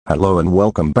Hello and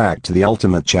welcome back to the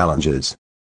Ultimate Challenges.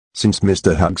 Since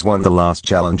Mr. Hugs won the last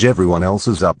challenge, everyone else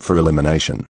is up for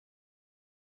elimination.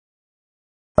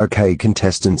 Okay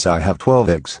contestants, I have 12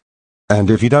 eggs. And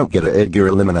if you don't get an egg, you're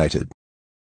eliminated.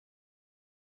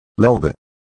 Lelbit,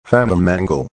 Phantom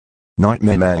Mangle,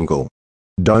 Nightmare Mangle,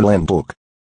 Dolan Book,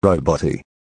 Roboty,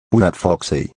 Wunat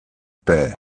Foxy,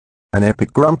 Bear, and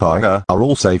Epic Grumpire are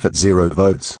all safe at 0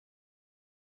 votes.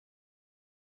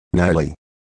 Nelly,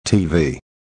 TV,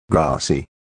 Grassy,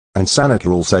 and Sonic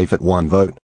are all safe at 1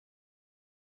 vote.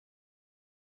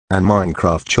 And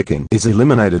Minecraft Chicken is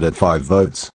eliminated at 5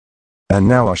 votes. And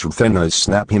now I shall Thanos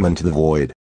snap him into the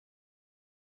void.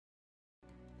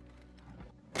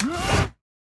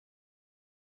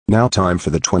 Now time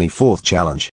for the 24th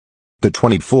challenge. The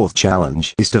 24th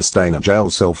challenge is to stay in a jail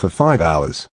cell for 5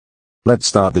 hours. Let's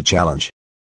start the challenge.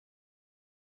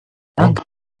 Ugh,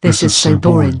 this is so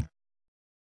boring.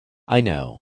 I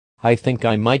know. I think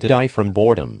I might die from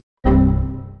boredom.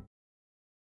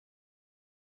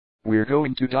 We're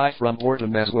going to die from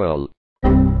boredom as well.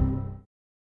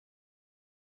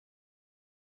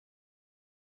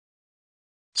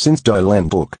 Since Dolan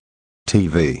Book,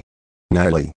 TV,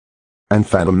 Nelly, and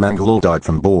Phantom Mangle all died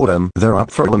from boredom, they're up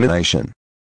for elimination.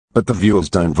 But the viewers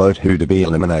don't vote who to be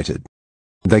eliminated.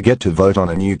 They get to vote on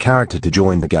a new character to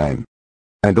join the game.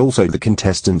 And also the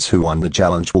contestants who won the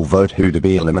challenge will vote who to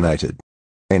be eliminated.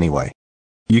 Anyway,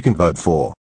 you can vote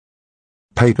for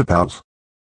Paper Pals,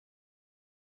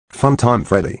 Funtime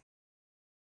Freddy,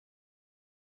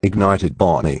 Ignited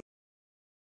Barney,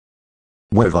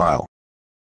 Weavile,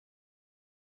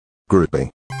 Groupie,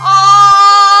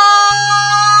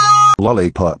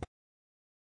 Lollipop,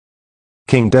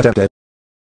 King Dead,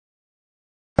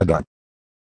 Adult,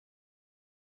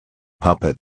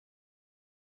 Puppet,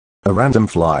 a Random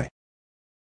Fly,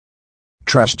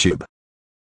 Trash Tube,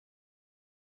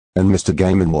 and Mr.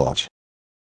 Game & Watch.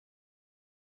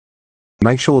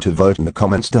 Make sure to vote in the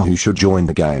comments to who should join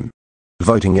the game.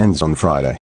 Voting ends on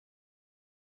Friday.